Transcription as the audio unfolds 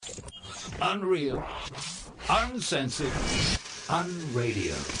Unreal, uncensored,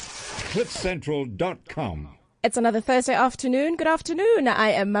 unradio. CliffCentral.com. It's another Thursday afternoon. Good afternoon. I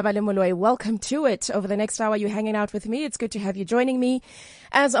am Mabale Moloi. Welcome to it. Over the next hour, you're hanging out with me. It's good to have you joining me.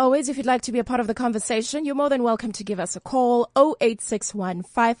 As always, if you'd like to be a part of the conversation, you're more than welcome to give us a call, 0861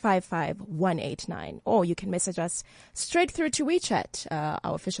 555 189. Or you can message us straight through to WeChat.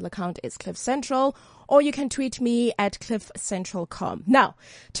 Our official account is Cliff Central. Or you can tweet me at cliffcentral.com. Now,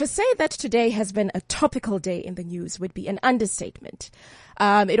 to say that today has been a topical day in the news would be an understatement.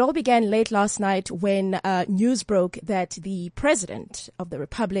 It all began late last night when news broke that the president of the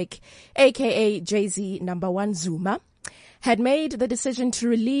republic, aka Jay-Z #1 Zuma, had made the decision to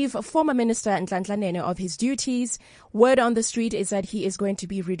relieve former Minister Nhlanhla Nene of his duties. Word on the street is that he is going to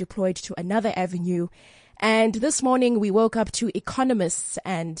be redeployed to another avenue. And this morning we woke up to economists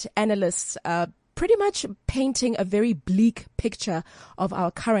and analysts pretty much painting a very bleak picture of our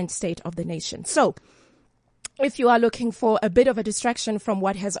current state of the nation. So, if you are looking for a bit of a distraction from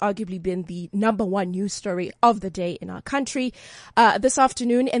what has arguably been the #1 news story of the day in our country, this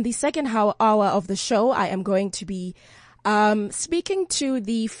afternoon in the second hour of the show, I am going to be speaking to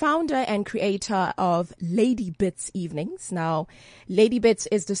the founder and creator of Lady Bits Evenings. Now, Lady Bits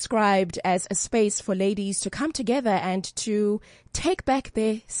is described as a space for ladies to come together and to take back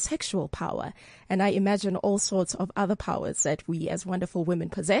their sexual power. And I imagine all sorts of other powers that we as wonderful women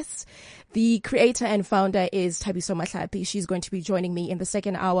possess. The creator and founder is Thabiso Mahlapi. She's going to be joining me in the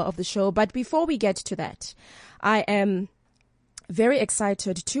second hour of the show. But before we get to that, I am very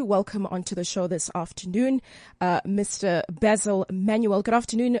excited to welcome onto the show this afternoon, Mr. Basil Manuel. Good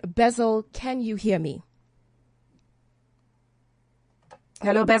afternoon, Basil. Can you hear me?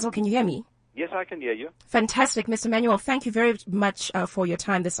 Hello, Basil. Can you hear me? Yes, I can hear you. Fantastic, Mr. Manuel. Thank you very much for your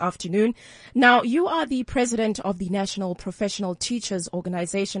time this afternoon. Now, you are the president of the National Professional Teachers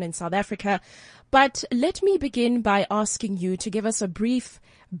Organization in South Africa. But let me begin by asking you to give us a brief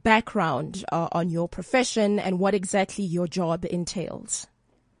background on your profession and what exactly your job entails.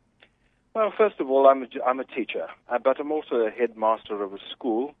 Well, first of all, I'm a teacher, but I'm also a headmaster of a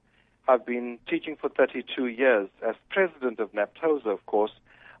school. I've been teaching for 32 years. As president of NAPTOSA, of course,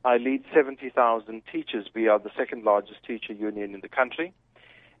 I lead 70,000 teachers. We are the second largest teacher union in the country,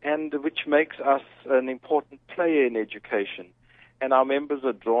 and which makes us an important player in education. And our members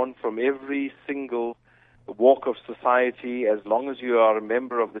are drawn from every single walk of society, as long as you are a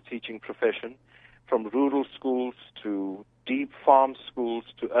member of the teaching profession, from rural schools to deep farm schools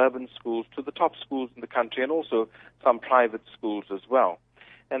to urban schools to the top schools in the country, and also some private schools as well.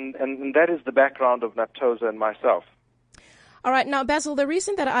 And that is the background of NAPTOSA and myself. All right. Now, Basil, the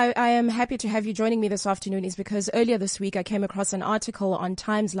reason that I am happy to have you joining me this afternoon is because earlier this week I came across an article on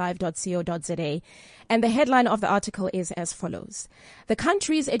timeslive.co.za, and the headline of the article is as follows: "The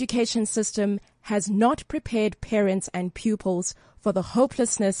country's education system has not prepared parents and pupils for the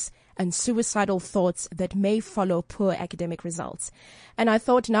hopelessness and suicidal thoughts that may follow poor academic results." And I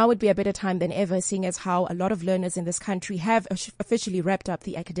thought now would be a better time than ever, seeing as how a lot of learners in this country have officially wrapped up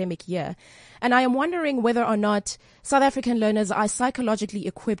the academic year. And I am wondering whether or not South African learners are psychologically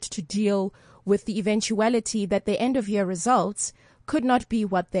equipped to deal with the eventuality that their end-of-year results could not be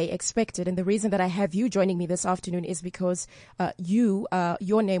what they expected. And the reason that I have you joining me this afternoon is because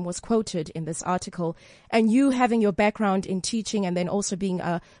your name was quoted in this article, and you having your background in teaching and then also being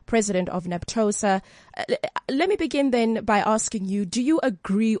a president of NAPTOSA. Let me begin then by asking you, do you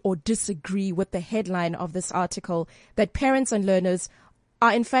agree or disagree with the headline of this article that parents and learners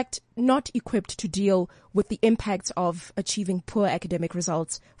are in fact not equipped to deal with the impacts of achieving poor academic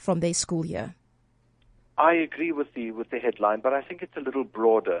results from their school year? I agree with the headline, but I think it's a little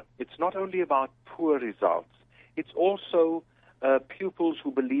broader. It's not only about poor results. It's also pupils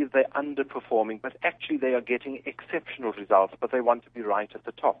who believe they're underperforming, but actually they are getting exceptional results, but they want to be right at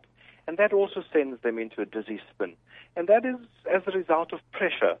the top. And that also sends them into a dizzy spin. And that is as a result of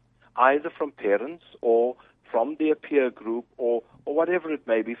pressure, either from parents or from their peer group or whatever it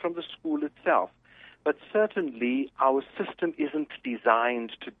may be, from the school itself. But certainly our system isn't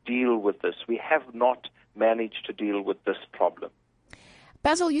designed to deal with this. We have not managed to deal with this problem.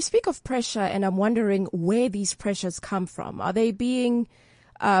 Basil, you speak of pressure, and I'm wondering where these pressures come from. Are they being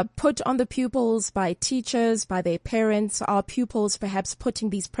put on the pupils by teachers, by their parents? Are pupils perhaps putting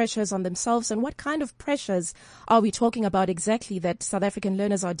these pressures on themselves? And what kind of pressures are we talking about exactly that South African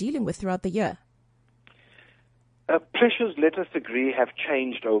learners are dealing with throughout the year? Pressures, let us agree, have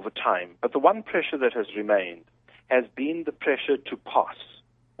changed over time. But the one pressure that has remained has been the pressure to pass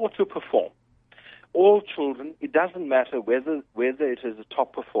or to perform. All children, it doesn't matter whether it is a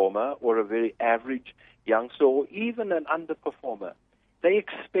top performer or a very average youngster or even an underperformer, they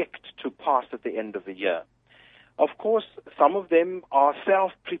expect to pass at the end of the year. Of course, some of them are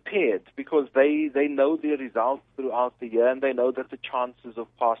self-prepared because they know their results throughout the year and they know that the chances of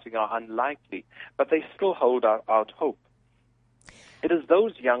passing are unlikely, but they still hold out hope. It is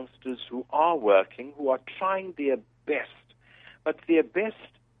those youngsters who are working, who are trying their best, but their best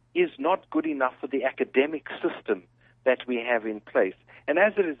is not good enough for the academic system that we have in place. And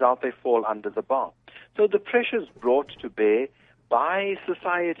as a result, they fall under the bar. So the pressures brought to bear by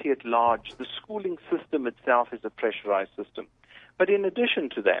society at large, the schooling system itself is a pressurized system. But in addition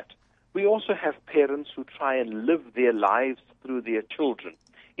to that, we also have parents who try and live their lives through their children,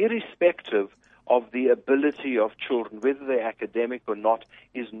 irrespective of the ability of children, whether they're academic or not,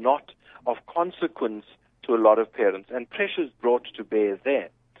 is not of consequence to a lot of parents, and pressures brought to bear there.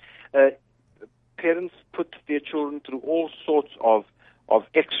 Parents put their children through all sorts of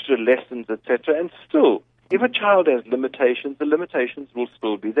extra lessons, etc., and still, if a child has limitations, the limitations will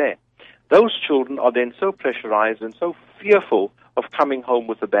still be there. Those children are then so pressurized and so fearful of coming home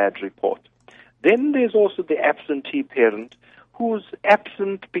with a bad report. Then there's also the absentee parent who's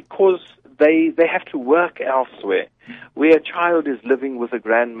absent because they have to work elsewhere, where a child is living with a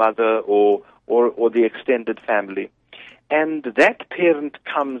grandmother or the extended family. And that parent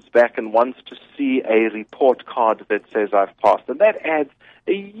comes back and wants to see a report card that says, I've passed. And that adds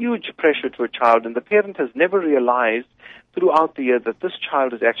a huge pressure to a child. And the parent has never realized throughout the year that this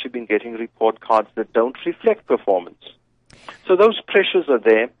child has actually been getting report cards that don't reflect performance. So those pressures are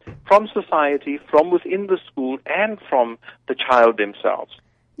there from society, from within the school, and from the child themselves.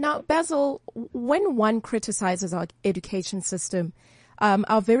 Now, Basil, when one criticizes our education system,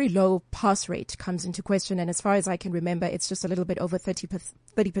 our very low pass rate comes into question, and as far as I can remember, it's just a little bit over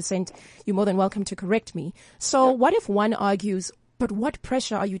 30%. You're more than welcome to correct me. So what if one argues, but what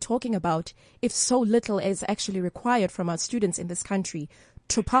pressure are you talking about if so little is actually required from our students in this country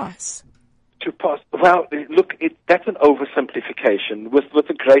to pass? To pass? Well, look, that's an oversimplification. With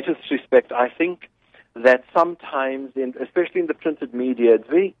the greatest respect, I think that sometimes, especially in the printed media, it's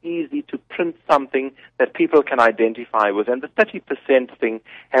very easy to print something that people can identify with, and the 30% thing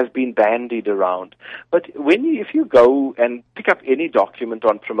has been bandied around. But if you go and pick up any document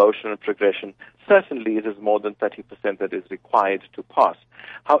on promotion and progression, certainly it is more than 30% that is required to pass.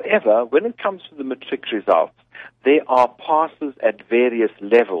 However, when it comes to the matric results, there are passes at various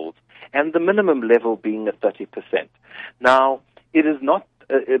levels, and the minimum level being at 30%. Now, it is not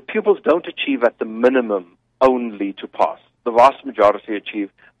pupils don't achieve at the minimum only to pass. The vast majority achieve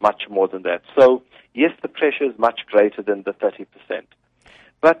much more than that. So, yes, the pressure is much greater than the 30%.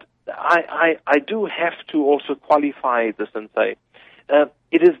 But I do have to also qualify this and say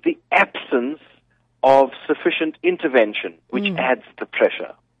it is the absence of sufficient intervention which adds the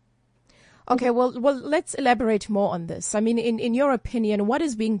pressure. Okay, well, let's elaborate more on this. I mean, in your opinion, what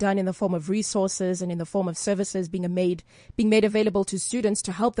is being done in the form of resources and in the form of services being made available to students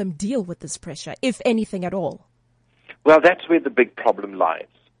to help them deal with this pressure, if anything at all? Well, that's where the big problem lies.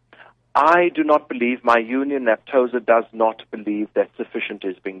 I do not believe, my union, NAPTOSA, does not believe that sufficient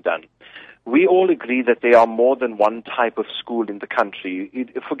is being done. We all agree that there are more than one type of school in the country.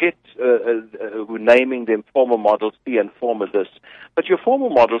 Forget naming them former Model C and former this. But your former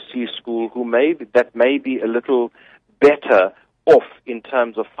Model C school, that may be a little better off in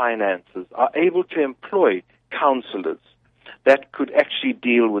terms of finances, are able to employ counselors that could actually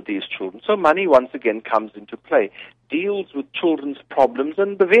deal with these children. So money, once again, comes into play, deals with children's problems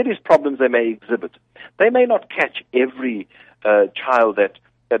and the various problems they may exhibit. They may not catch every child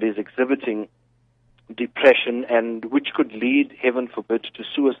that is exhibiting depression and which could lead, heaven forbid, to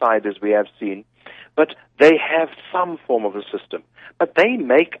suicide, as we have seen. But they have some form of a system. But they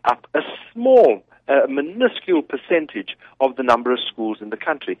make up a small, minuscule percentage of the number of schools in the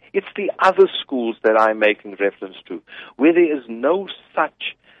country. It's the other schools that I'm making reference to, where there is no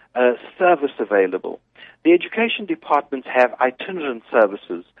such service available. The education departments have itinerant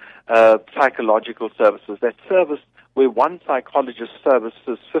services, psychological services, that service where one psychologist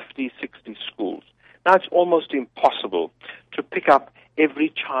services 50, 60 schools. Now, it's almost impossible to pick up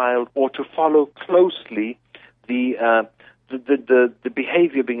every child or to follow closely the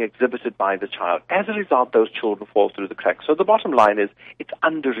behavior being exhibited by the child. As a result, those children fall through the cracks. So the bottom line is it's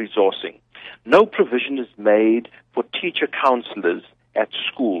under-resourcing. No provision is made for teacher counselors at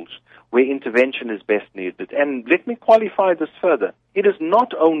schools where intervention is best needed. And let me qualify this further. It is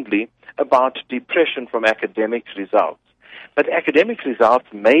not only about depression from academic results, but academic results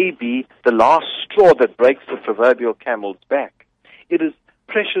may be the last straw that breaks the proverbial camel's back. It is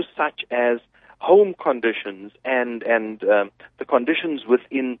pressures such as home conditions and the conditions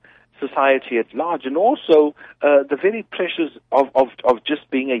within society at large, and also the very pressures of just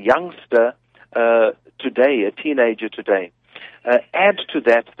being a youngster today, a teenager today. Add to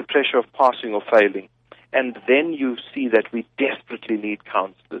that the pressure of passing or failing, and then you see that we desperately need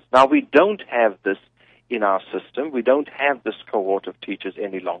counselors. Now, we don't have this in our system. We don't have this cohort of teachers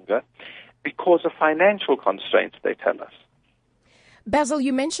any longer because of financial constraints, they tell us. Basil,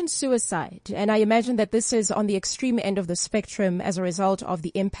 you mentioned suicide, and I imagine that this is on the extreme end of the spectrum as a result of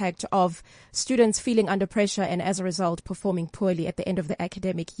the impact of students feeling under pressure and as a result performing poorly at the end of the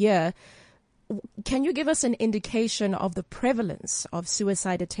academic year. Can you give us an indication of the prevalence of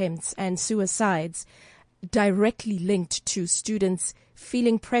suicide attempts and suicides directly linked to students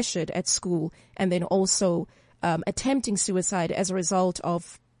feeling pressured at school and then also attempting suicide as a result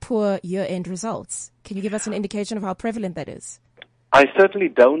of poor year-end results? Can you give us an indication of how prevalent that is? I certainly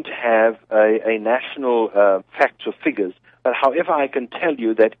don't have a national facts or figures, but however, I can tell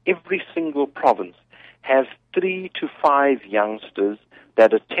you that every single province has 3 to 5 youngsters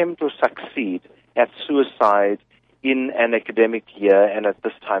that attempt or succeed at suicide in an academic year and at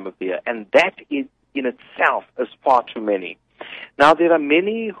this time of the year. And that in itself is far too many. Now, there are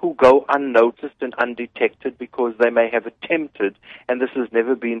many who go unnoticed and undetected because they may have attempted, and this has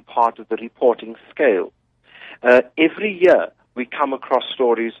never been part of the reporting scale. Every year, we come across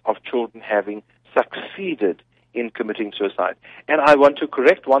stories of children having succeeded in committing suicide. And I want to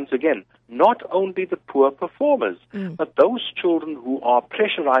correct once again, not only the poor performers, but those children who are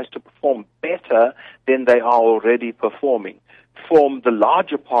pressurized to perform better than they are already performing form the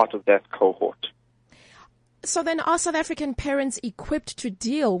larger part of that cohort. So then are South African parents equipped to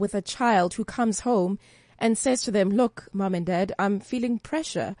deal with a child who comes home and says to them, look, mom and dad, I'm feeling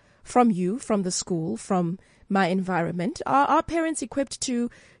pressure from you, from the school, from my environment? Are parents equipped to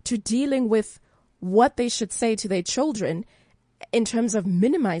dealing with what they should say to their children in terms of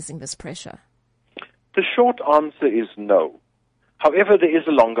minimizing this pressure? The short answer is no. However, there is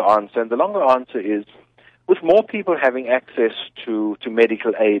a longer answer, and the longer answer is with more people having access to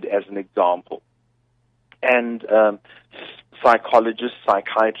medical aid, as an example, and psychologists,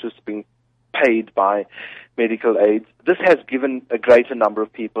 psychiatrists being paid by medical aids, this has given a greater number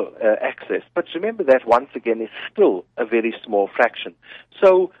of people access. But remember that, once again, is still a very small fraction.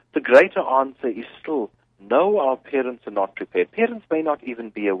 So the greater answer is still no, our parents are not prepared. Parents may not even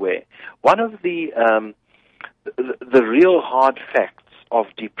be aware. One of the real hard facts of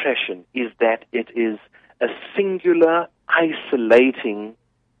depression is that it is a singular, isolating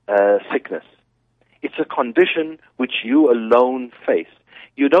sickness. It's a condition which you alone face.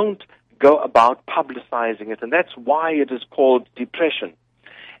 You don't go about publicizing it, and that's why it is called depression.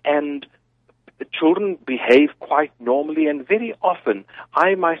 And children behave quite normally, and very often,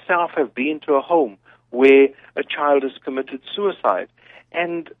 I myself have been to a home where a child has committed suicide.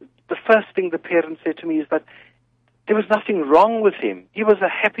 And the first thing the parents said to me is that there was nothing wrong with him. He was a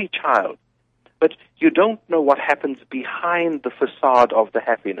happy child. But you don't know what happens behind the facade of the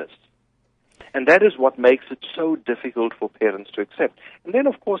happiness. And that is what makes it so difficult for parents to accept. And then,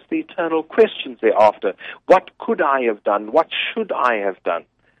 of course, the eternal questions thereafter. What could I have done? What should I have done?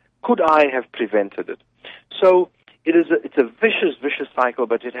 Could I have prevented it? So it's a vicious, vicious cycle,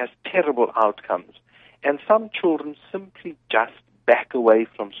 but it has terrible outcomes. And some children simply just back away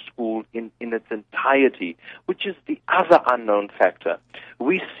from school in its entirety, which is the other unknown factor.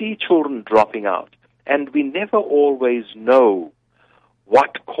 We see children dropping out, and we never always know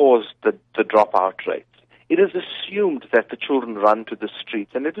what caused the dropout rates. It is assumed that the children run to the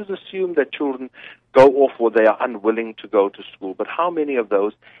streets, and it is assumed that children go off or they are unwilling to go to school. But how many of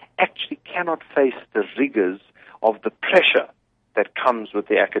those actually cannot face the rigors of the pressure that comes with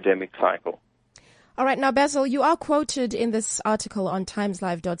the academic cycle? All right. Now, Basil, you are quoted in this article on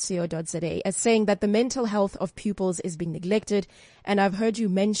timeslive.co.za as saying that the mental health of pupils is being neglected. And I've heard you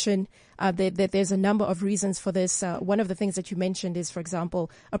mention that there's a number of reasons for this. One of the things that you mentioned is, for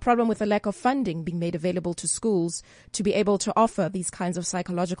example, a problem with the lack of funding being made available to schools to be able to offer these kinds of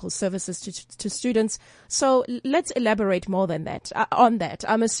psychological services to students. So let's elaborate more than that on that.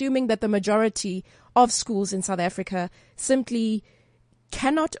 I'm assuming that the majority of schools in South Africa simply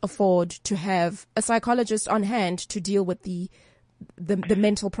cannot afford to have a psychologist on hand to deal with the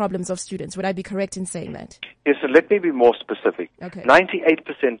mental problems of students. Would I be correct in saying that? Yes, so let me be more specific. Okay.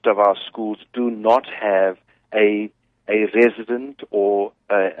 98% of our schools do not have a resident or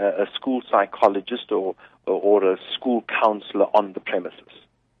a school psychologist or a school counselor on the premises.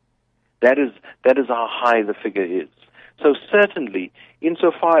 That is how high the figure is. So certainly,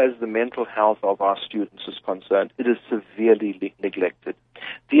 insofar as the mental health of our students is concerned, it is severely neglected.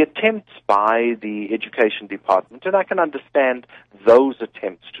 The attempts by the Education Department, and I can understand those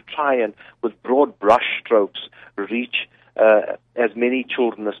attempts to try and, with broad brushstrokes, reach as many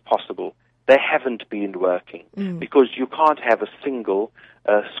children as possible, they haven't been working because you can't have a single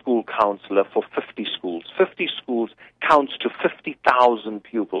school counselor for 50 schools. 50 schools counts to 50,000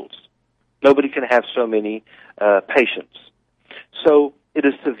 pupils. Nobody can have so many patients. So it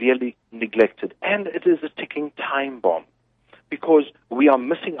is severely neglected, and it is a ticking time bomb because we are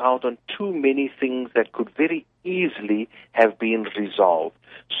missing out on too many things that could very easily have been resolved.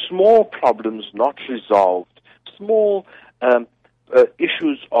 Small problems not resolved, small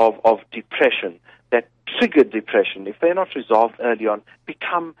issues of depression that trigger depression, if they're not resolved early on,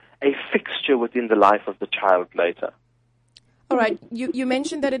 become a fixture within the life of the child later. All right. You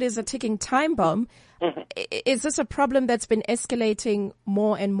mentioned that it is a ticking time bomb. Mm-hmm. Is this a problem that's been escalating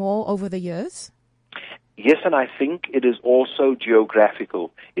more and more over the years? Yes, and I think it is also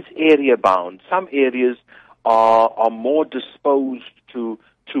geographical. It's area bound. Some areas are more disposed to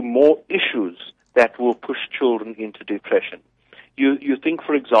more issues that will push children into depression. You think,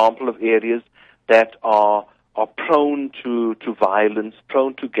 for example, of areas that are prone to violence,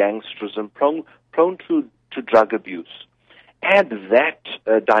 prone to gangsterism, prone to drug abuse. Add that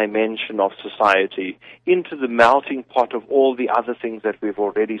dimension of society into the melting pot of all the other things that we've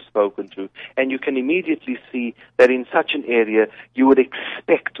already spoken to, and you can immediately see that in such an area you would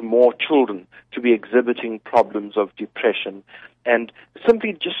expect more children to be exhibiting problems of depression and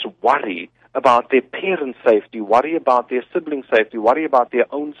simply just worry about their parents' safety, worry about their siblings' safety, worry about their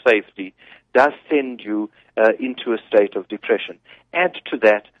own safety, does send you into a state of depression. Add to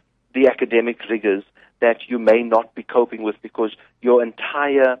that the academic rigors that you may not be coping with because your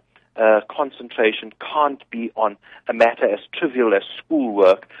entire concentration can't be on a matter as trivial as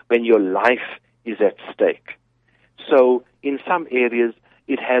schoolwork when your life is at stake. So in some areas,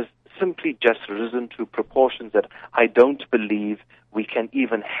 it has simply just risen to proportions that I don't believe we can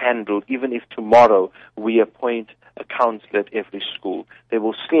even handle, even if tomorrow we appoint a counselor at every school. There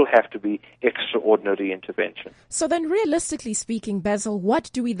will still have to be extraordinary intervention. So then, realistically speaking, Basil, what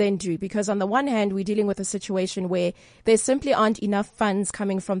do we then do? Because on the one hand, we're dealing with a situation where there simply aren't enough funds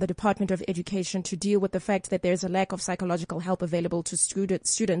coming from the Department of Education to deal with the fact that there's a lack of psychological help available to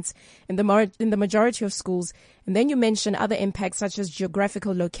students in the majority of schools. And then you mention other impacts such as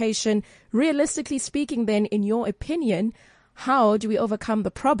geographical location. Realistically speaking, then, in your opinion, how do we overcome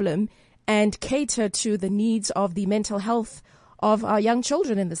the problem and cater to the needs of the mental health of our young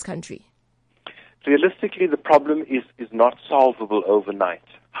children in this country? Realistically, the problem is not solvable overnight.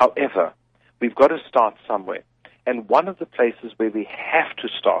 However, we've got to start somewhere. And one of the places where we have to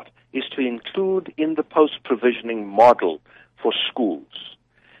start is to include in the post-provisioning model for schools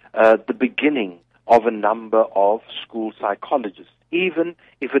the beginning of a number of school psychologists, even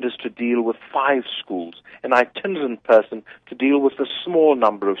if it is to deal with 5 schools, an itinerant person to deal with a small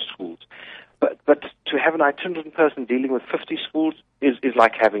number of schools. But to have an itinerant person dealing with 50 schools is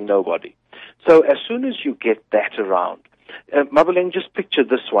like having nobody. So as soon as you get that around, Mabaleng, just picture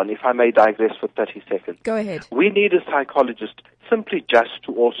this one, if I may digress for 30 seconds. Go ahead. We need a psychologist simply just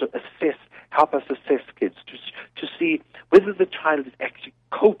to also help us assess kids, to see whether the child is actually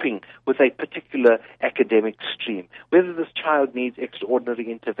coping with a particular academic stream, whether this child needs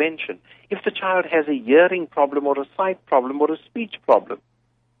extraordinary intervention, if the child has a hearing problem or a sight problem or a speech problem.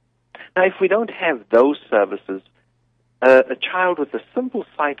 Now, if we don't have those services, a child with a simple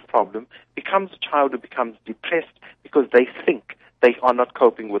sight problem becomes a child who becomes depressed because they think they are not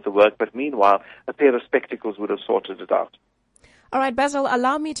coping with the work, but meanwhile, a pair of spectacles would have sorted it out. All right, Basil,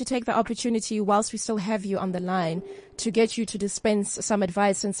 allow me to take the opportunity, whilst we still have you on the line, to get you to dispense some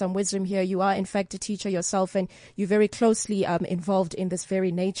advice and some wisdom here. You are, in fact, a teacher yourself, and you're very closely involved in this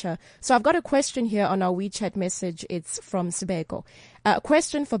very nature. So I've got a question here on our WeChat message. It's from Sibeko.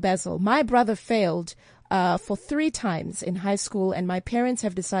 Question for Basil. My brother failed for 3 times in high school, and my parents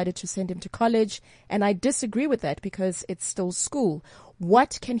have decided to send him to college, and I disagree with that because it's still school.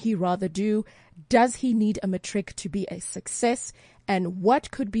 What can he rather do? Does he need a matric to be a success? And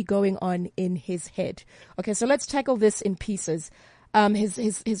what could be going on in his head? Okay, so let's tackle this in pieces.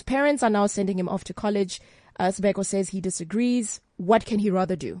 His parents are now sending him off to college. Sibeko says he disagrees. What can he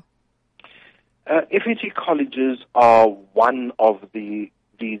rather do? FET colleges are one of the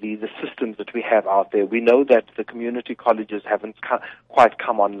systems that we have out there. We know that the community colleges haven't quite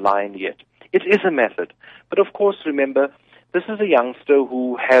come online yet. It is a method. But of course, remember, this is a youngster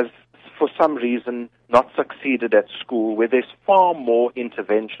who has, for some reason, not succeeded at school, where there's far more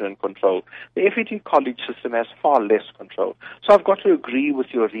intervention and control. The FET college system has far less control. So I've got to agree with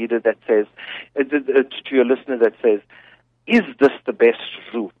your reader that says, to your listener that says, is this the best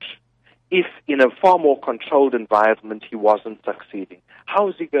route if in a far more controlled environment he wasn't succeeding? How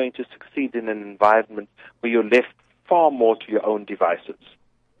is he going to succeed in an environment where you're left far more to your own devices?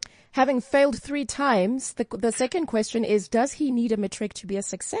 Having failed 3 times, the second question is, does he need a matric to be a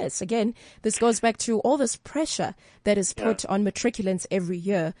success? Again, this goes back to all this pressure that is put on matriculants every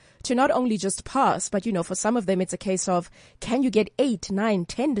year to not only just pass, but, for some of them, it's a case of, can you get 8, 9,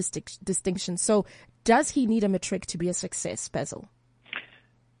 10 distinctions? So does he need a matric to be a success, Basil?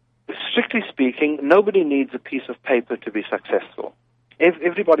 Strictly speaking, nobody needs a piece of paper to be successful.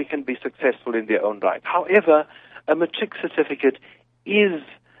 Everybody can be successful in their own right. However, a matric certificate is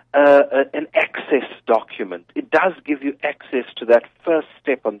an access document. It does give you access to that first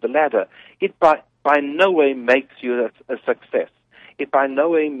step on the ladder. It by no way makes you a success. It by no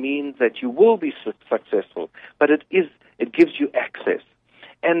way means that you will be successful, but it gives you access.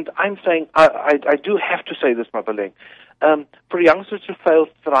 And I'm saying, I do have to say this, Mabaleng, for youngsters to fail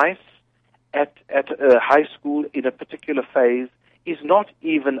thrice at high school in a particular phase is not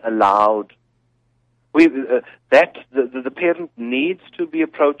even allowed. The parent needs to be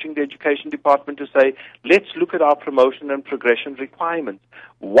approaching the education department to say, let's look at our promotion and progression requirements.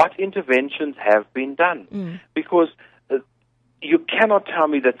 What interventions have been done? Because you cannot tell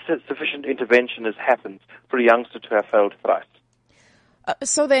me that sufficient intervention has happened for a youngster to have failed thrice.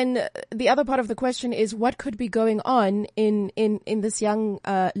 So then the other part of the question is, what could be going on in this young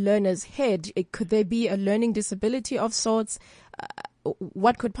learner's head? Could there be a learning disability of sorts?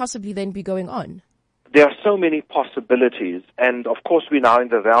 What could possibly then be going on? There are so many possibilities, and of course we're now in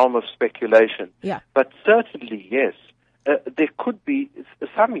the realm of speculation. Yeah. But certainly, yes, there could be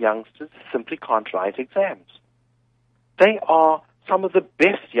some youngsters simply can't write exams. They are some of the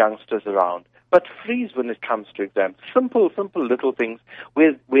best youngsters around, but freeze when it comes to exams. Simple little things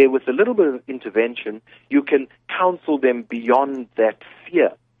where with a little bit of intervention, you can counsel them beyond that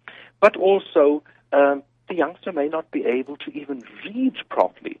fear. But also, the youngster may not be able to even read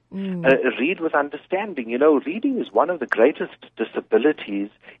properly, read with understanding. Reading is one of the greatest disabilities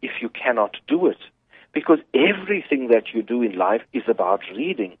if you cannot do it, because everything that you do in life is about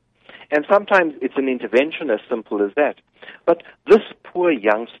reading. And sometimes it's an intervention as simple as that. But this poor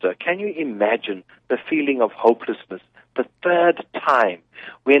youngster, can you imagine the feeling of hopelessness the third time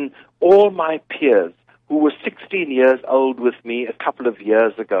when all my peers who were 16 years old with me a couple of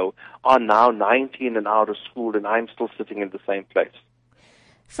years ago are now 19 and out of school, and I'm still sitting in the same place?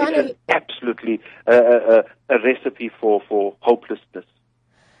 Finally, it's absolutely a recipe for hopelessness.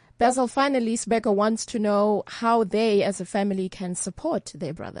 Basil, finally, Sibeko wants to know how they as a family can support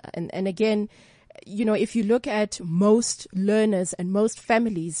their brother. And again, if you look at most learners and most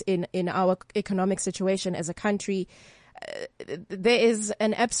families in our economic situation as a country, there is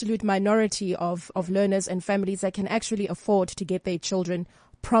an absolute minority of learners and families that can actually afford to get their children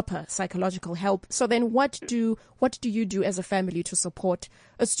proper psychological help. So then what do you do as a family to support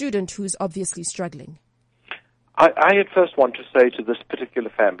a student who's obviously struggling? I at first want to say to this particular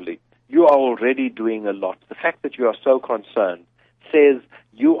family, you are already doing a lot. The fact that you are so concerned says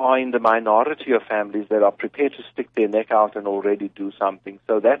you are in the minority of families that are prepared to stick their neck out and already do something.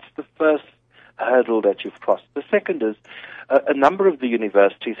 So that's the first hurdle that you've crossed. The second is a number of the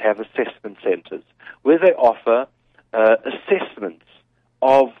universities have assessment centers where they offer assessments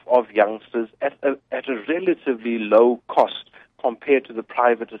of youngsters at a relatively low cost compared to the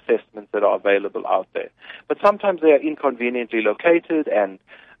private assessments that are available out there. But sometimes they are inconveniently located, and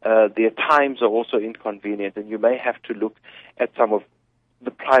their times are also inconvenient, and you may have to look at some of the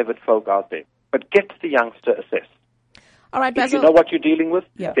private folk out there. But get the youngster assessed. All right, Basil. If you know what you're dealing with,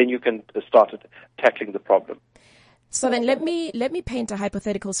 then you can start tackling the problem. So then let me paint a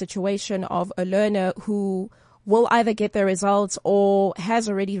hypothetical situation of a learner who will either get their results or has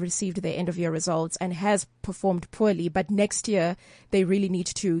already received their end-of-year results and has performed poorly, but next year they really need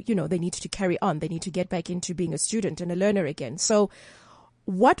to, they need to carry on. They need to get back into being a student and a learner again. So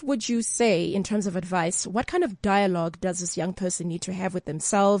what would you say in terms of advice? What kind of dialogue does this young person need to have with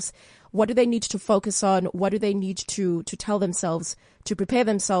themselves? What do they need to focus on? What do they need to tell themselves to prepare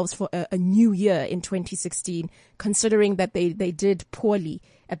themselves for a new year in 2016, considering that they did poorly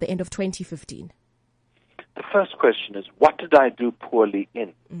at the end of 2015? The first question is, what did I do poorly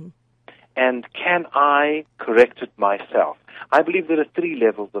in? And can I correct it myself? I believe there are 3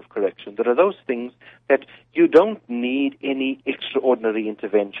 levels of correction. There are those things that you don't need any extraordinary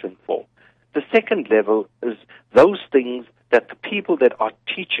intervention for. The second level is those things that the people that are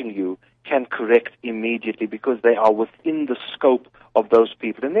teaching you can correct immediately because they are within the scope of those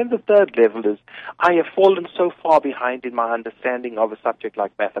people. And then the third level is I have fallen so far behind in my understanding of a subject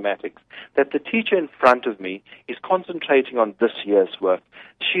like mathematics that the teacher in front of me is concentrating on this year's work.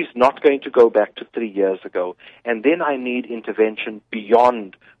 She's not going to go back to 3 years ago. And then I need intervention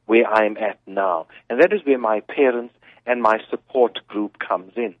beyond where I'm at now. And that is where my parents and my support group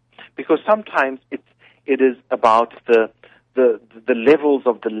comes in. Because sometimes it is about the levels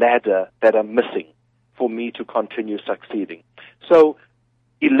of the ladder that are missing for me to continue succeeding. So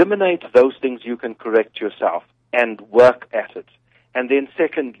eliminate those things you can correct yourself and work at it. And then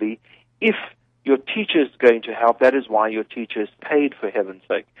secondly, if your teacher is going to help, that is why your teacher is paid, for heaven's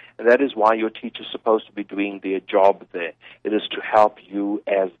sake. And that is why your teacher is supposed to be doing their job there. It is to help you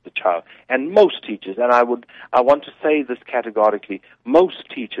as the child. And most teachers, and I want to say this categorically, most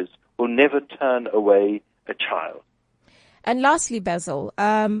teachers will never turn away a child. And lastly, Basil,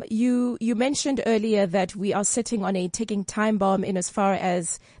 you mentioned earlier that we are sitting on a ticking time bomb in as far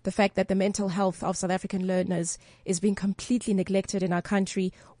as the fact that the mental health of South African learners is being completely neglected in our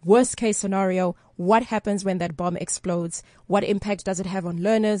country. Worst case scenario, what happens when that bomb explodes? What impact does it have on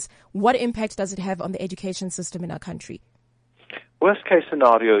learners? What impact does it have on the education system in our country? Worst case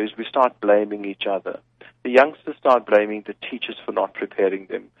scenario is we start blaming each other. The youngsters start blaming the teachers for not preparing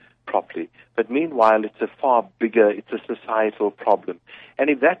them properly. But meanwhile, it's a societal problem. And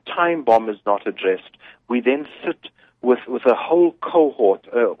if that time bomb is not addressed, we then sit with a whole cohort,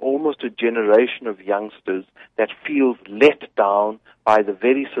 almost a generation of youngsters that feels let down by the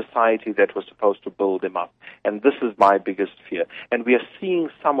very society that was supposed to build them up. And this is my biggest fear. And we are seeing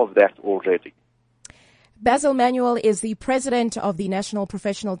some of that already. Basil Manuel is the president of the National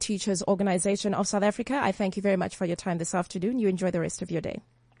Professional Teachers Organization of South Africa. I thank you very much for your time this afternoon. You enjoy the rest of your day.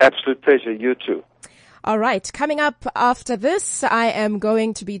 Absolute pleasure. You too. All right. Coming up after this, I am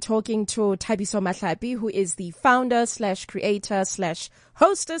going to be talking to Thabiso Mahlapi, who is the founder / creator /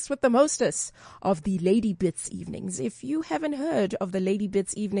 hostess with the mostess of the Lady Bits Evenings. If you haven't heard of the Lady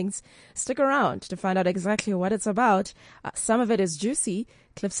Bits Evenings, stick around to find out exactly what it's about. Some of it is juicy.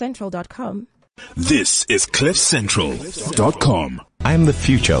 CliffCentral.com. This is CliffCentral.com. I am the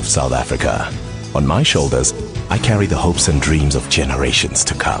future of South Africa. On my shoulders, I carry the hopes and dreams of generations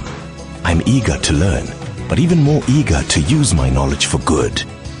to come. I'm eager to learn, but even more eager to use my knowledge for good.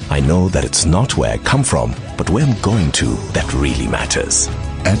 I know that it's not where I come from, but where I'm going to that really matters.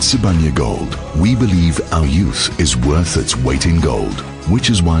 At Sibanye Gold, we believe our youth is worth its weight in gold, which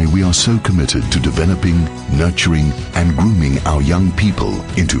is why we are so committed to developing, nurturing, and grooming our young people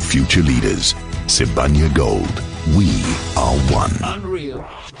into future leaders. Sibanye Gold, we are one. Unreal,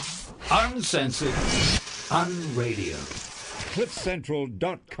 uncensored, unradio.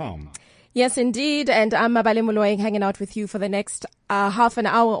 CliffCentral.com. Yes, indeed. And I'm Mabale Moloi, hanging out with you for the next half an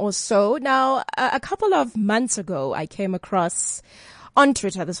hour or so. Now, a couple of months ago, I came across on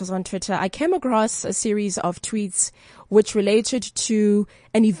Twitter, I came across a series of tweets which related to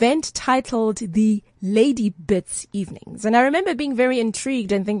an event titled the Lady Bits Evenings. And I remember being very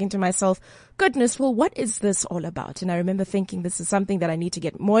intrigued and thinking to myself, goodness, well, what is this all about? And I remember thinking this is something that I need to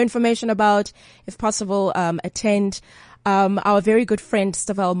get more information about, if possible, attend. Our very good friend,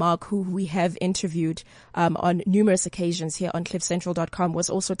 Stavel Mark, who we have interviewed, on numerous occasions here on CliffCentral.com, was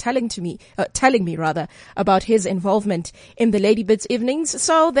also telling me about his involvement in the Lady Bits Evenings.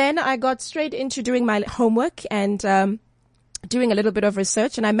 So then I got straight into doing my homework and, doing a little bit of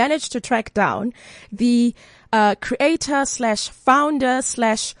research, and I managed to track down the, creator / founder /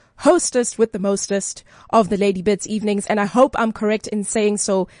 hostess with the mostest of the Lady Bits Evenings, and I hope I'm correct in saying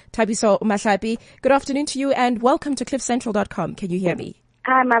so. Thabiso Mahlapi, good afternoon to you and welcome to CliffCentral.com. Can you hear me?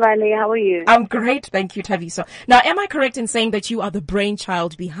 Hi, Mabale. How are you? I'm great. Thank you, Thabiso. Now, am I correct in saying that you are the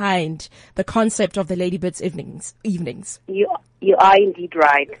brainchild behind the concept of the Lady Bits Evenings? You are indeed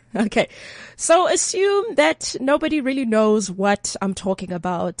right. Okay. So assume that nobody really knows what I'm talking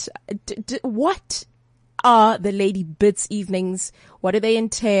about. What are the Lady Bits Evenings? What do they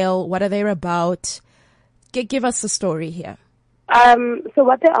entail? What are they about? Give us the story here. So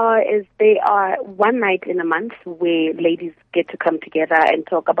what they are one night in a month where ladies get to come together and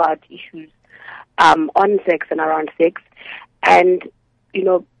talk about issues on sex and around sex, and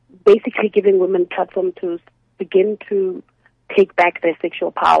basically giving women platform to begin to take back their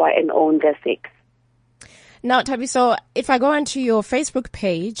sexual power and own their sex. Now, Thabiso, if I go onto your Facebook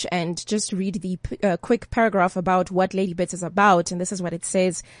page and just read the quick paragraph about what Lady Bits is about, and this is what it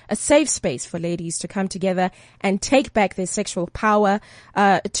says: a safe space for ladies to come together and take back their sexual power,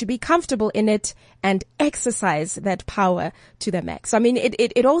 to be comfortable in it and exercise that power to the max. I mean,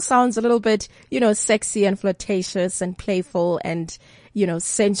 it all sounds a little bit, sexy and flirtatious and playful, and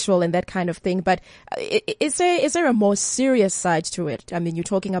sensual and that kind of thing. But is there a more serious side to it? I mean, you're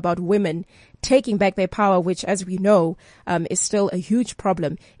talking about women taking back their power, which, as we know, is still a huge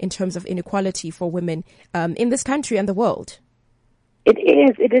problem in terms of inequality for women in this country and the world. It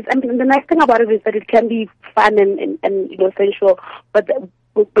is. I mean, the nice thing about it is that it can be fun and sensual, but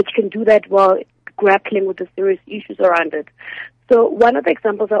you can do that while grappling with the serious issues around it. So one of the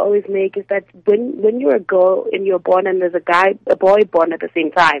examples I always make is that when you're a girl and you're born and there's a boy born at the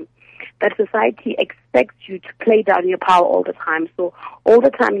same time, that society expects you to play down your power all the time. So all the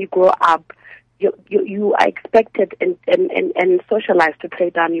time you grow up, you are expected and socialized to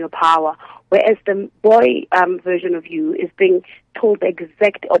play down your power, whereas the boy version of you is being told the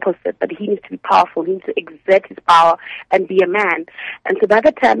exact opposite, that he needs to be powerful, he needs to exert his power and be a man. And so by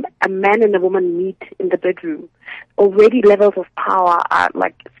the time a man and a woman meet in the bedroom, already levels of power are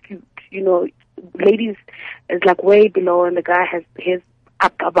like skewed. Ladies is like way below and the guy has his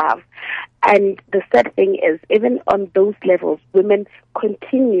up above. And the sad thing is, even on those levels, women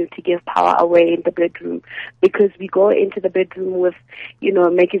continue to give power away in the bedroom, because we go into the bedroom with,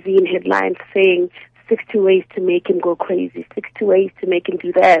 magazine headlines saying 60 ways to make him go crazy, 60 ways to make him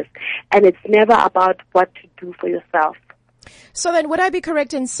do this. And it's never about what to do for yourself. So then, would I be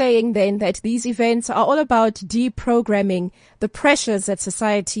correct in saying then that these events are all about deprogramming the pressures that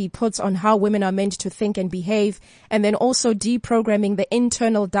society puts on how women are meant to think and behave, and then also deprogramming the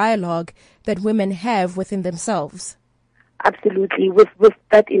internal dialogue that women have within themselves? Absolutely. With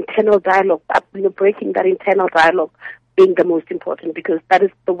that internal dialogue, breaking that internal dialogue being the most important, because that is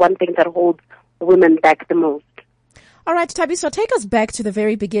the one thing that holds women back the most. All right, Thabiso, take us back to the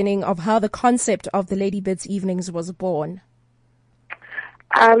very beginning of how the concept of the Lady Bits Evenings was born.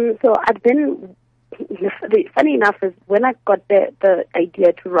 So I've been, funny enough, is when I got the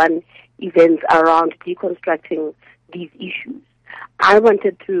idea to run events around deconstructing these issues, I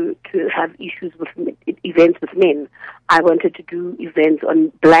wanted to have events with men. I wanted to do events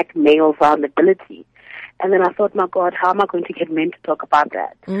on black male vulnerability. And then I thought, my God, how am I going to get men to talk about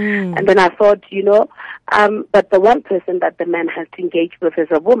that? And then I thought, but the one person that the man has to engage with is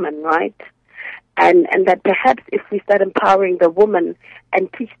a woman, right? And that perhaps if we start empowering the woman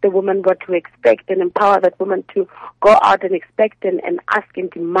and teach the woman what to expect and empower that woman to go out and expect and ask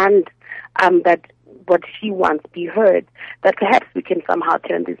and demand that what she wants be heard, that perhaps we can somehow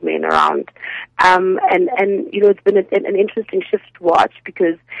turn these men around. It's been an interesting shift to watch,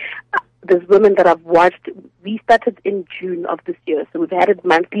 because there's women that I've watched. We started in June of this year, so we've had it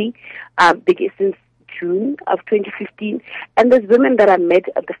monthly since June of 2015, and there's women that I met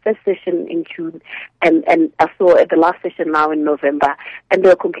at the first session in June and I saw at the last session now in November, and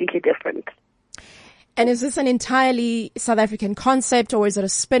they're completely different. And is this an entirely South African concept, or is it a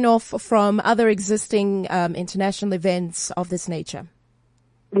spin-off from other existing international events of this nature?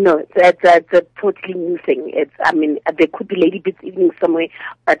 No, that's a totally new thing. There could be Lady Bits Evening somewhere,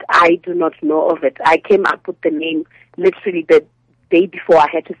 but I do not know of it. I came up with the name literally the day before I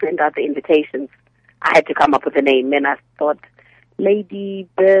had to send out the invitations. I had to come up with a name, and I thought Lady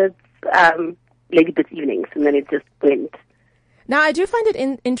Bits Evenings, and then it just went. Now, I do find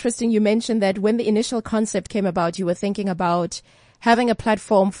it interesting. You mentioned that when the initial concept came about, you were thinking about having a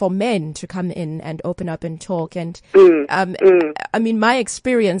platform for men to come in and open up and talk. And my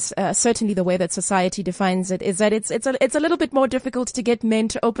experience, certainly the way that society defines it, is that it's a little bit more difficult to get men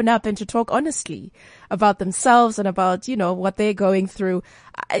to open up and to talk honestly about themselves and about what they're going through.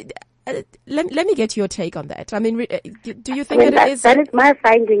 Let me get your take on that. I mean, do you think that it is? That is my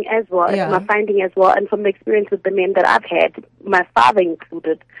finding as well. Yeah. It's my finding as well, and from the experience with the men that I've had, my father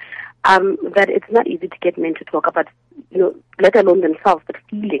included, that it's not easy to get men to talk about, let alone themselves, but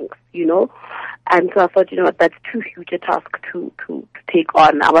feelings, And so I thought, that's too huge a task to take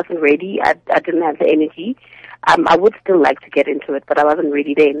on. I wasn't ready. I didn't have the energy. I would still like to get into it, but I wasn't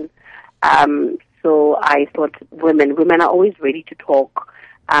ready then. So I thought women are always ready to talk.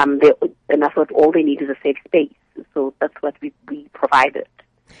 And I thought all they need is a safe space. So that's what we provided.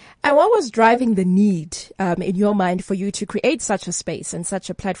 And what was driving the need, in your mind, for you to create such a space and such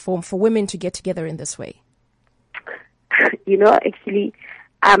a platform for women to get together in this way? Actually,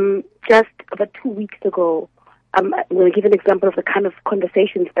 just about 2 weeks ago, I'm going to give an example of the kind of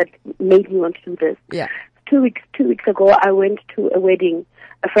conversations that made me want to do this. Yeah. 2 weeks ago, I went to a wedding.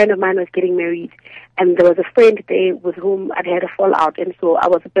 A friend of mine was getting married, and there was a friend there with whom I'd had a fallout, and so I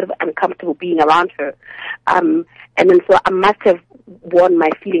was a bit uncomfortable being around her. And then so I must have worn my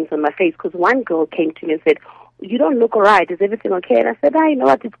feelings on my face, because one girl came to me and said, "You don't look all right. Is everything okay?" And I said, "I know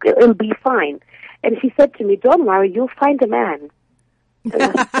what, it'll be fine." And she said to me, "Don't worry, you'll find a man." And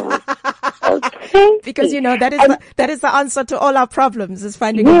I thought, Because, that is the answer to all our problems, is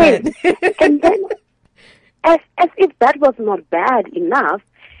finding a man. And then, as if that was not bad enough,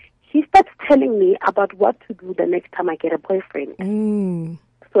 he starts telling me about what to do the next time I get a boyfriend.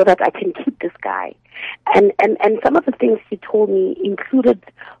 So that I can keep this guy. And some of the things he told me included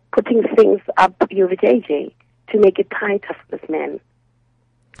putting things up your JJ to make it tighter for this man.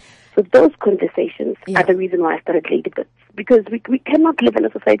 So those conversations are the reason why I started Ladybits. Because we cannot live in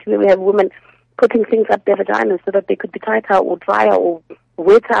a society where we have women putting things up their vaginas so that they could be tighter or drier or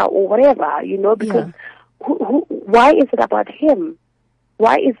wetter or whatever, because why is it about him?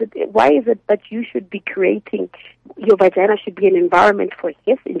 Why is it that you should be creating, your vagina should be an environment for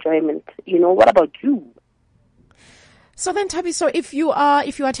his enjoyment? What about you? So then, Tabi, if you are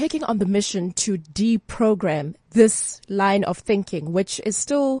taking on the mission to deprogram this line of thinking, which is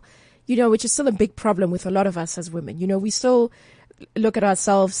still a big problem with a lot of us as women, we still look at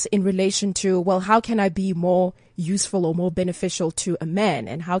ourselves in relation to, well, how can I be more useful or more beneficial to a man?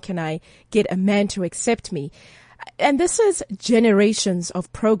 And how can I get a man to accept me? And this is generations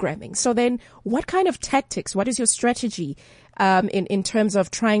of programming. So then what kind of tactics, what is your strategy in terms of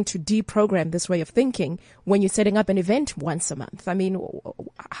trying to deprogram this way of thinking when you're setting up an event once a month? I mean,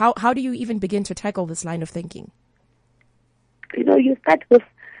 how do you even begin to tackle this line of thinking? You start with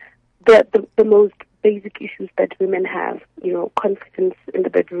the most basic issues that women have, confidence in the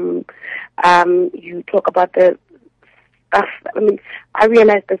bedroom. You talk about the stuff. I mean, I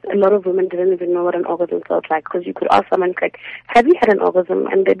realized that a lot of women didn't even know what an orgasm felt like, because you could ask someone, like, have you had an orgasm?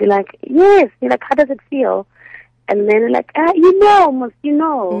 And they'd be like, yes. You're like, how does it feel? And then they're like, almost,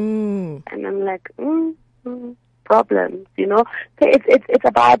 And I'm like, problems, So it's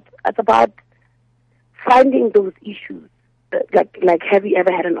about finding those issues. Like, have you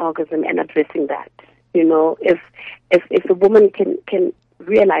ever had an orgasm, and addressing that? If a woman can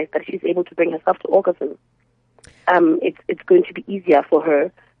realize that she's able to bring herself to orgasm, it's going to be easier for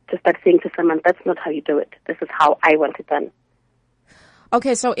her to start saying to someone, that's not how you do it. This is how I want it done.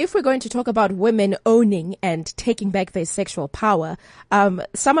 Okay, so if we're going to talk about women owning and taking back their sexual power,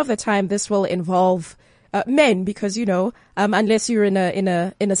 some of the time this will involve men, because unless you're in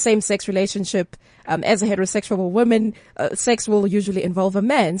a same-sex relationship as a heterosexual woman, sex will usually involve a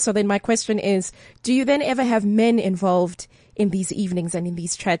man. So then my question is, do you then ever have men involved in these evenings and in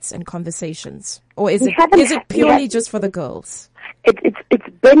these chats and conversations, or is it purely just for the girls? It's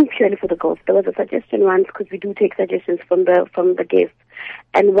been purely for the girls. There was a suggestion once, because we do take suggestions from the guests,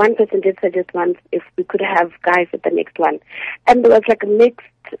 and one person did suggest once if we could have guys at the next one, and there was like mixed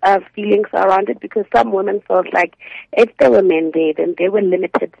feelings around it, because some women felt like if there were men there, then they were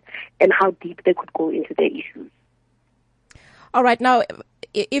limited in how deep they could go into their issues. All right, now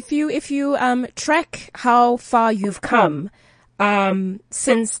if you track how far you've come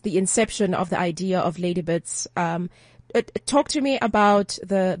since the inception of the idea of Ladybits, talk to me about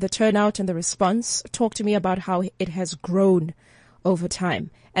the turnout and the response. Talk to me about how it has grown over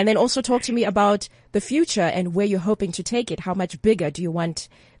time. And then also talk to me about the future and where you're hoping to take it. How much bigger do you want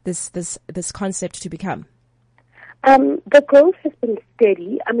this concept to become? The growth has been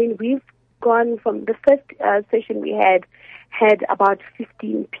steady. I mean, we've gone from the first session we had about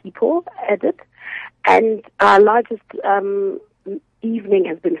 15 people at it, and our largest evening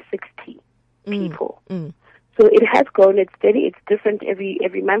has been 60 people. So it has grown. It's steady. It's different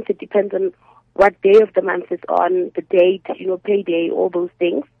every month. It depends on what day of the month is on, the date, payday, all those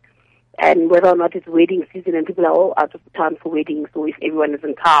things, and whether or not it's wedding season and people are all out of town for weddings, or if everyone is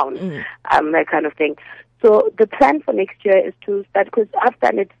in town, that kind of thing. So the plan for next year is to start, because I've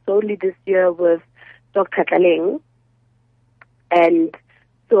done it solely this year with Dr. Tlaleng, and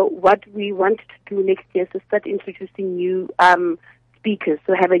so what we want to do next year is to start introducing new speakers,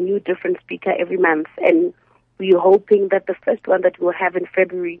 so have a new different speaker every month, and we're hoping that the first one that we'll have in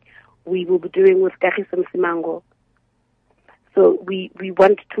February we will be doing with Kagiso Msimango. So we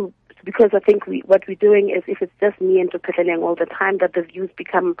want to, because I think what we're doing is, if it's just me and Dr. Tlaleng all the time, that the views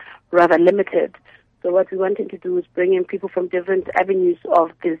become rather limited. So what we wanted to do is bring in people from different avenues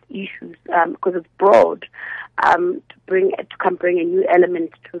of these issues, because it's broad, to come bring a new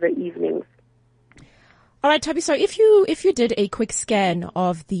element to the evenings. All right, Tabi, so if you did a quick scan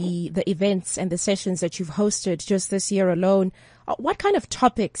of the events and the sessions that you've hosted just this year alone, what kind of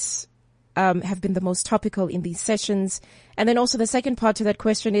topics have been the most topical in these sessions? And then also the second part to that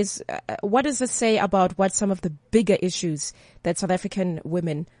question is, what does this say about what some of the bigger issues that South African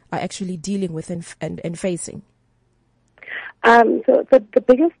women are actually dealing with and facing? So the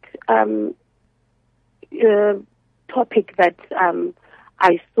biggest topic that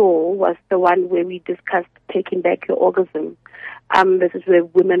I saw was the one where we discussed taking back your orgasm. This is where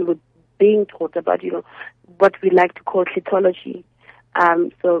women would being taught about, what we like to call clitology.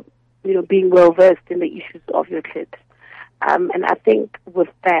 So, being well versed in the issues of your clit. And I think with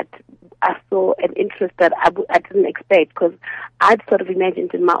that, I saw an interest that I didn't expect, because I'd sort of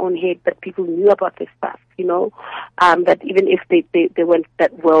imagined in my own head that people knew about this stuff, that even if they weren't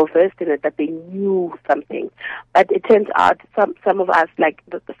that well versed in it, that they knew something. But it turns out some of us, like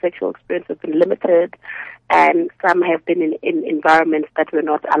the sexual experience has been limited, and some have been in environments that were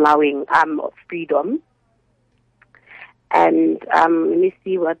not allowing freedom. And let me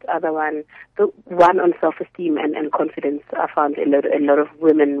see what other one. The one on self-esteem and confidence. I found a lot of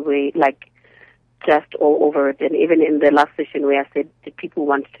women were like just all over it. And even in the last session where I said, did people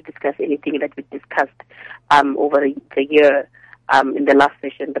want to discuss anything that we discussed over the year? In the last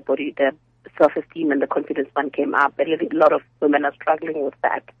session, the self-esteem and the confidence one came up. A lot of women are struggling with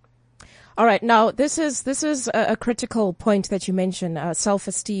that. All right. Now, this is a critical point that you mentioned,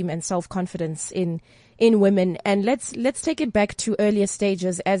 self-esteem and self-confidence in women. And let's take it back to earlier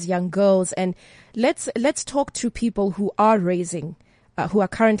stages as young girls, and let's talk to people who are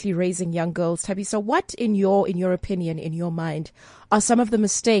currently raising young girls. Tabi, so what in your opinion, in your mind, are some of the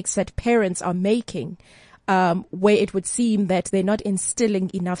mistakes that parents are making, where it would seem that they're not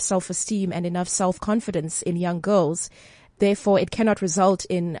instilling enough self-esteem and enough self-confidence in young girls? Therefore, it cannot result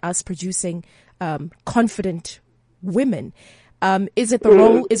in us producing confident women. Is it the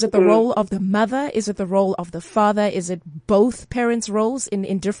role? Is it the role of the mother? Is it the role of the father? Is it both parents' roles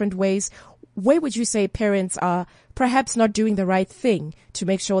in different ways? Where would you say parents are perhaps not doing the right thing to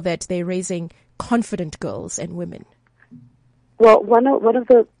make sure that they're raising confident girls and women? Well, one of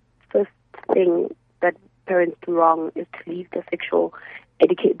the first things that parents do wrong is to leave the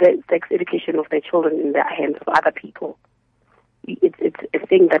sex education of their children in the hands of other people. It's a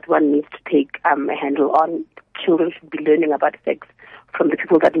thing that one needs to take a handle on. Children should be learning about sex from the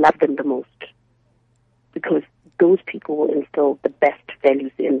people that love them the most, because those people will instill the best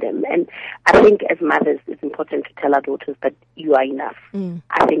values in them. And I think as mothers, it's important to tell our daughters that you are enough.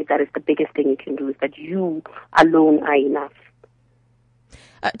 I think that is the biggest thing you can do, is that you alone are enough.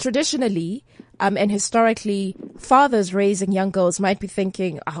 Traditionally, and historically, fathers raising young girls might be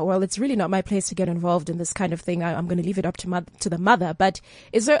thinking, well, it's really not my place to get involved in this kind of thing. I'm going to leave it up to the mother. But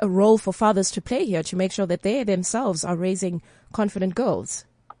is there a role for fathers to play here to make sure that they themselves are raising confident girls?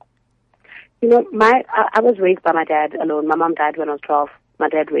 I was raised by my dad alone. My mom died when I was 12. My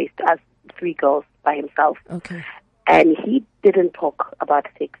dad raised us 3 girls by himself. Okay. And he didn't talk about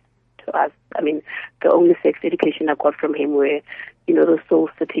sex to us. I mean, the only sex education I got from him were, those Soul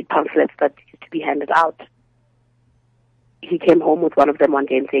City pamphlets that used to be handed out. He came home with one of them one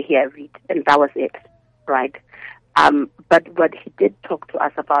day and said, here, read. And that was it, right? But what he did talk to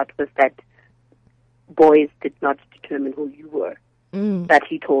us about was that boys did not determine who you were. That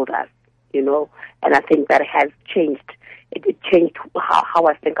he told us, and I think that has changed. It changed how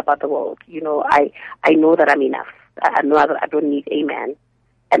I think about the world. I know that I'm enough. I know that I don't need a man.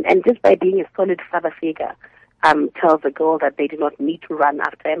 And just by being a solid father figure, tells a girl that they do not need to run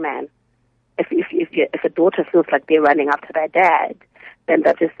after a man. If a daughter feels like they're running after their dad, then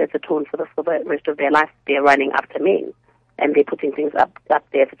that just sets a tone for the rest of their life. They're running after men, and they're putting things up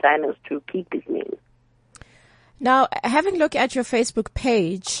their vaginas to keep these men. Now, having a look at your Facebook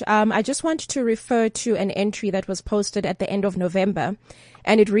page, I just want to refer to an entry that was posted at the end of November,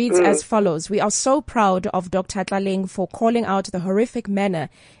 and it reads as follows. We are so proud of Dr. Tlaleng for calling out the horrific manner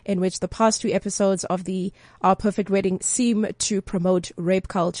in which the past 2 episodes of the Our Perfect Wedding seem to promote rape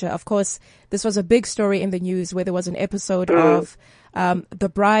culture. Of course, this was a big story in the news where there was an episode of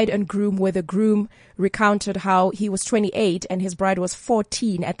the bride and groom, where the groom recounted how he was 28 and his bride was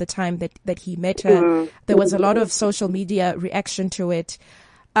 14 at the time that he met her. There was a lot of social media reaction to it.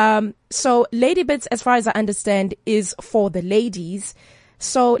 So Lady Bits, as far as I understand, is for the ladies.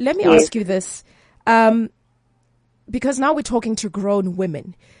 So let me ask you this, because now we're talking to grown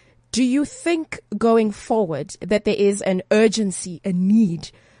women. Do you think going forward that there is an urgency, a need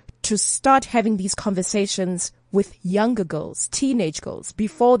to start having these conversations with younger girls, teenage girls,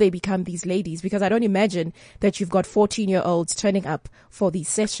 before they become these ladies? Because I don't imagine that you've got 14-year-olds turning up for these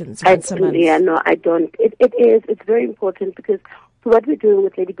sessions once a month. Yeah, no, I don't. It's very important, because what we're doing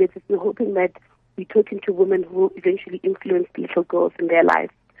with Lady Bits is we're hoping that we're talking to women who will eventually influence little girls in their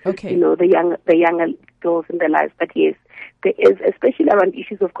lives. Okay. The younger girls in their lives. But yes, there is, especially around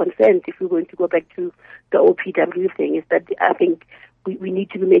issues of consent, if we're going to go back to the OPW thing, is that I think we need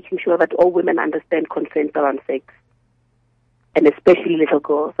to be making sure that all women understand consent around sex. and especially little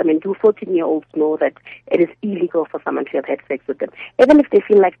girls. I mean, do 14-year-olds know that it is illegal for someone to have had sex with them, even if they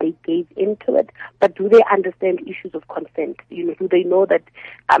feel like they gave into it? But do they understand issues of consent? You know, do they know that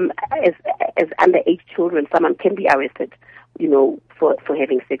as underage children, someone can be arrested, you know, for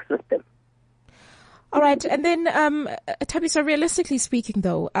having sex with them? All right. And then, Thabiso, realistically speaking,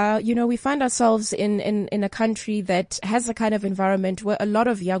 though, you know, we find ourselves in a country that has a kind of environment where a lot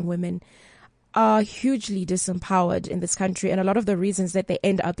of young women are hugely disempowered in this country. And a lot of the reasons that they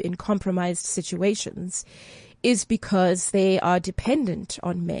end up in compromised situations is because they are dependent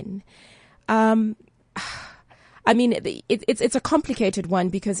on men. I mean, it's a complicated one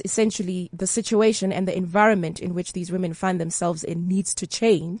because essentially the situation and the environment in which these women find themselves in needs to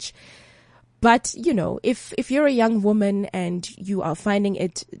change. But, you know, if you're a young woman and you are finding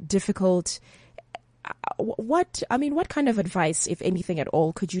it difficult, what kind of advice, if anything at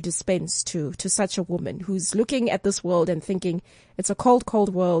all, could you dispense to such a woman who's looking at this world and thinking it's a cold,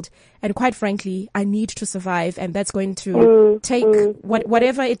 cold world, and quite frankly, I need to survive, and that's going to take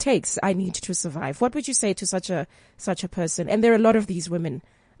whatever it takes. I need to survive. What would you say to such a person? And there are a lot of these women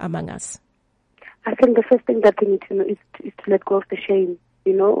among us. I think the first thing that they need to know is to let go of the shame.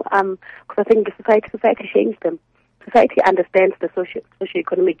 You know, because I think the society shames them. Society understands the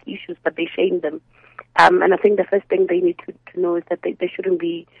socio-economic issues, but they shame them. And I think the first thing they need to know is that they shouldn't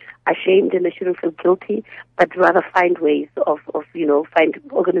be ashamed and they shouldn't feel guilty, but rather find ways of you know, find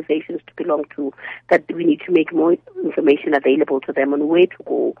organizations to belong to, that we need to make more information available to them on where to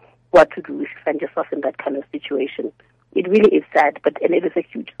go, what to do if you find yourself in that kind of situation. It really is sad, and it is a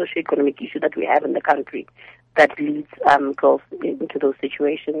huge socio-economic issue that we have in the country that leads girls into those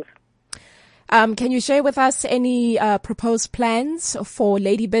situations. Can you share with us any proposed plans for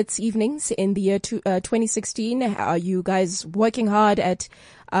Lady Bits evenings in the year 2016? Are you guys working hard at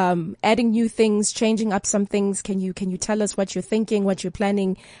adding new things, changing up some things? Can you tell us what you're thinking, what you're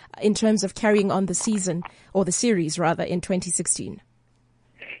planning in terms of carrying on the season, or the series rather, in 2016?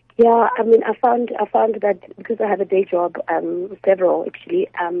 Yeah, I mean, I found that because I have a day job, several actually,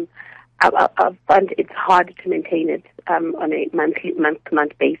 I found it's hard to maintain it on a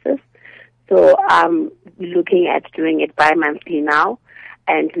month-to-month basis. So we're looking at doing it bi-monthly now,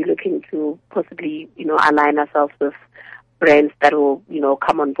 and we're looking to possibly, you know, align ourselves with brands that will, you know,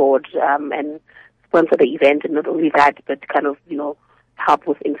 come on board and sponsor the event, and not only that, but kind of, you know, help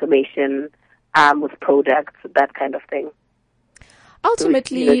with information, with products, that kind of thing.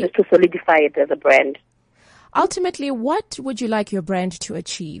 Ultimately, so, you know, just to solidify it as a brand. Ultimately, what would you like your brand to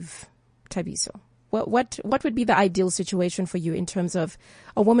achieve, Thabiso? What would be the ideal situation for you in terms of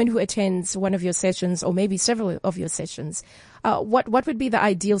a woman who attends one of your sessions, or maybe several of your sessions? What would be the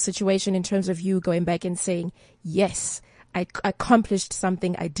ideal situation in terms of you going back and saying, yes, I accomplished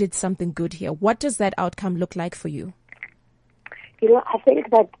something, I did something good here? What does that outcome look like for you? You know, I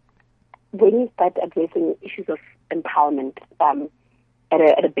think that when you start addressing issues of empowerment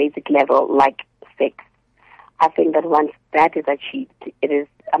at a basic level, like sex, I think that once that is achieved, it is,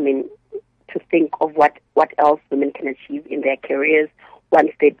 I mean, to think of what else women can achieve in their careers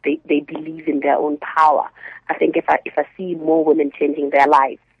once they believe in their own power. I think if I see more women changing their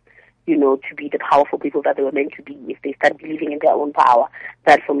lives, you know, to be the powerful people that they were meant to be, if they start believing in their own power,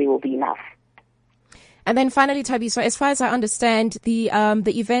 that for me will be enough. And then finally, Thabiso, as far as I understand, the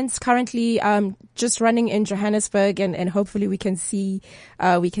events currently just running in Johannesburg, and hopefully we can see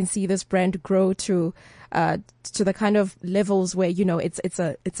this brand grow to the kind of levels where, you know, it's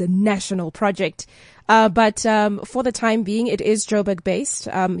a national project. But for the time being, it is Joburg based.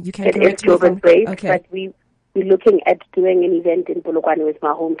 You can correct me. It is Joburg based, okay. But we're looking at doing an event in Polokwane, with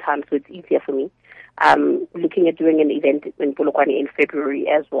my hometown, so it's easier for me. Looking at doing an event in Polokwane in February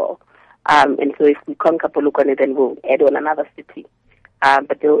as well. And so if we conquer Polokwane, then we'll add on another city.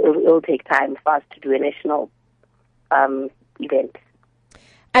 But it'll take time for us to do a national event.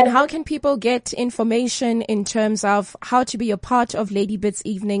 And how can people get information in terms of how to be a part of Lady Bits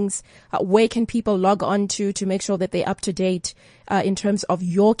evenings? Where can people log on to make sure that they're up to date in terms of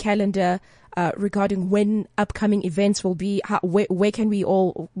your calendar regarding when upcoming events will be? Where can we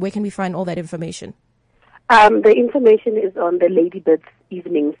find all that information? The information is on the Lady Bits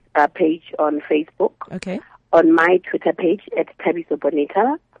Evenings page on Facebook. Okay. On my Twitter page at Thabiso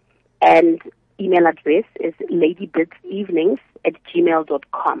Boneta, and email address is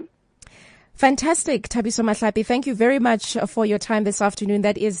ladybitsevenings@gmail.com. Fantastic, Thabiso Mahlapi. Thank you very much for your time this afternoon.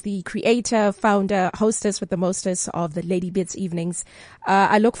 That is the creator, founder, hostess with the mostess of the Lady Bits Evenings.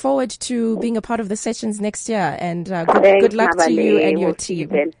 I look forward to being a part of the sessions next year, and good luck to you and your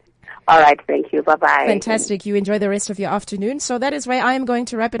team. All right, thank you. Bye-bye. Fantastic. You enjoy the rest of your afternoon. So that is where I am going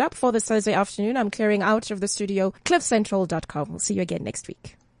to wrap it up for this Thursday afternoon. I'm clearing out of the studio. CliffCentral.com. We'll see you again next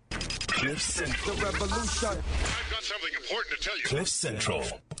week. Cliff Central. The revolution. I've got something important to tell you.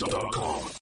 CliffCentral.com.